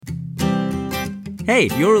Hey,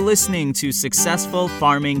 you're listening to Successful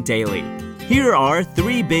Farming Daily. Here are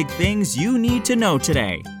 3 big things you need to know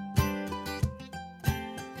today.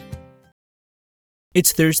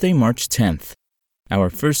 It's Thursday, March 10th.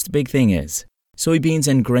 Our first big thing is soybeans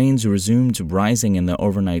and grains resumed rising in the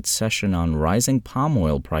overnight session on rising palm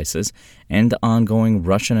oil prices and ongoing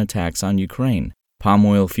Russian attacks on Ukraine. Palm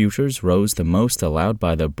oil futures rose the most allowed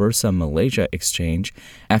by the Bursa Malaysia exchange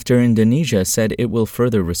after Indonesia said it will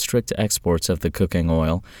further restrict exports of the cooking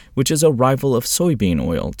oil, which is a rival of soybean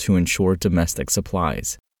oil, to ensure domestic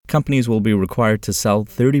supplies. Companies will be required to sell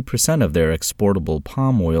 30% of their exportable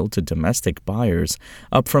palm oil to domestic buyers,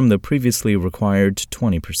 up from the previously required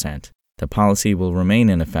 20%. The policy will remain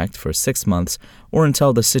in effect for 6 months or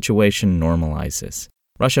until the situation normalizes.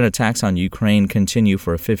 Russian attacks on Ukraine continue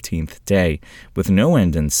for a 15th day, with no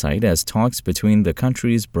end in sight as talks between the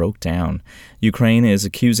countries broke down. Ukraine is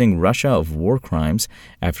accusing Russia of war crimes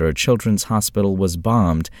after a children's hospital was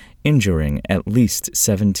bombed, injuring at least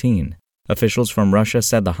 17. Officials from Russia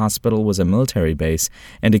said the hospital was a military base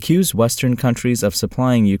and accused Western countries of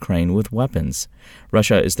supplying Ukraine with weapons.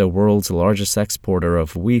 Russia is the world's largest exporter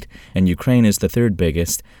of wheat, and Ukraine is the 3rd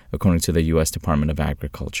biggest, according to the U.S. Department of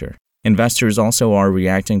Agriculture. Investors also are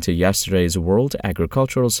reacting to yesterday's World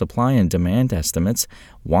Agricultural Supply and Demand Estimates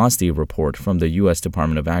 (WASDE) report from the U.S.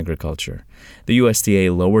 Department of Agriculture. The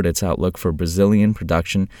USDA lowered its outlook for Brazilian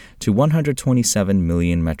production to 127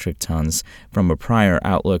 million metric tons from a prior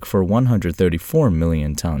outlook for 134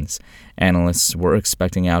 million tons. Analysts were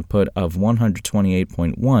expecting output of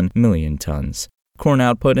 128.1 million tons. Corn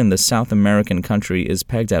output in the South American country is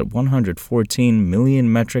pegged at 114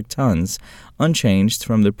 million metric tons, unchanged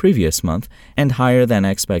from the previous month and higher than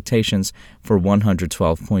expectations for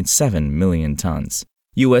 112.7 million tons.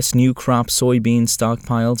 U.S. new crop soybean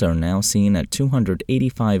stockpiles are now seen at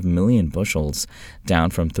 285 million bushels,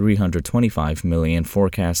 down from 325 million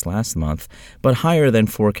forecast last month, but higher than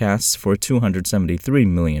forecasts for 273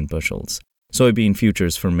 million bushels. Soybean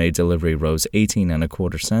futures for May delivery rose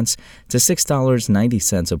 18.25 cents to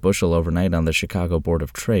 $6.90 a bushel overnight on the Chicago Board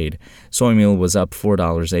of Trade. Soy meal was up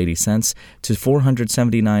 $4.80 to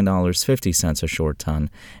 $479.50 a short ton,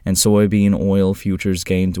 and soybean oil futures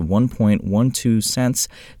gained 1.12 cents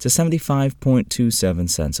to 75.27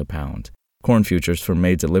 cents a pound. Corn futures for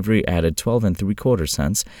May delivery added 12.75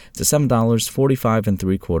 cents to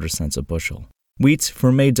 $7.45 a bushel. Wheat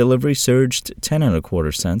for May delivery surged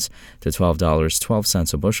 10.25 cents to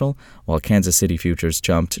 $12.12 a bushel, while Kansas City futures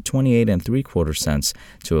jumped 28.75 cents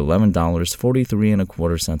to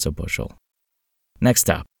 $11.43 a bushel. Next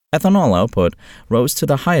up, ethanol output rose to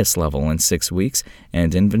the highest level in 6 weeks,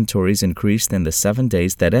 and inventories increased in the 7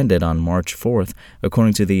 days that ended on March 4th,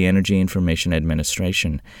 according to the Energy Information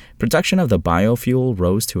Administration. Production of the biofuel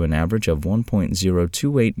rose to an average of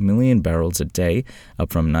 1.028 million barrels a day,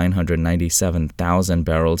 up from 997,000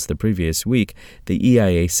 barrels the previous week, the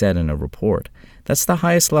EIA said in a report. That's the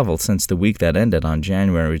highest level since the week that ended on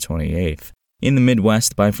January 28th. In the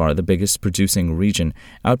Midwest, by far the biggest producing region,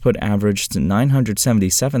 output averaged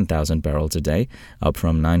 977,000 barrels a day, up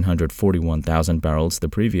from 941,000 barrels the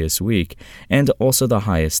previous week, and also the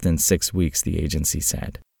highest in 6 weeks, the agency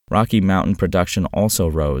said. Rocky Mountain production also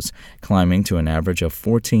rose, climbing to an average of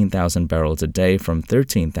 14,000 barrels a day from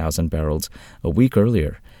 13,000 barrels a week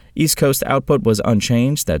earlier. East Coast output was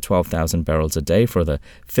unchanged at 12,000 barrels a day for the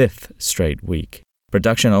 5th straight week.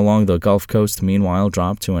 Production along the Gulf Coast, meanwhile,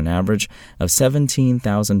 dropped to an average of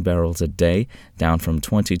 17,000 barrels a day, down from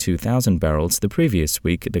 22,000 barrels the previous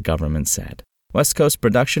week, the government said. West Coast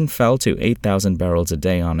production fell to 8,000 barrels a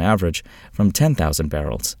day on average from 10,000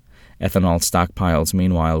 barrels. Ethanol stockpiles,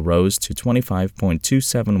 meanwhile, rose to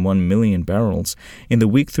 25.271 million barrels in the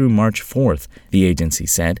week through March 4th, the agency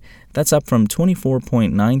said. That's up from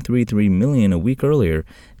 24.933 million a week earlier,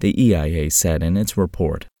 the EIA said in its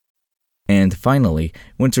report. And finally,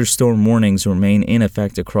 winter storm warnings remain in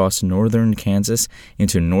effect across northern Kansas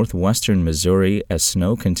into northwestern Missouri as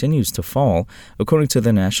snow continues to fall, according to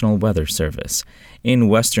the National Weather Service. In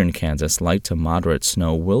western Kansas, light to moderate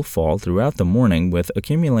snow will fall throughout the morning with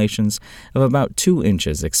accumulations of about 2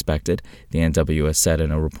 inches expected, the NWS said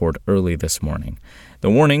in a report early this morning.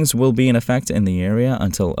 The warnings will be in effect in the area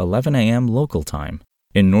until 11 a.m. local time.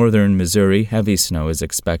 In northern Missouri, heavy snow is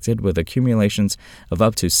expected with accumulations of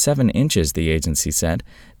up to 7 inches, the agency said.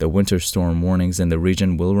 The winter storm warnings in the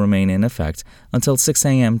region will remain in effect until 6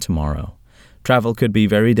 a.m. tomorrow. Travel could be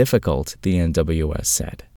very difficult, the NWS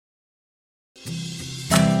said.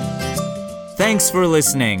 Thanks for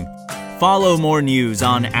listening. Follow more news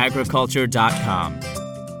on agriculture.com.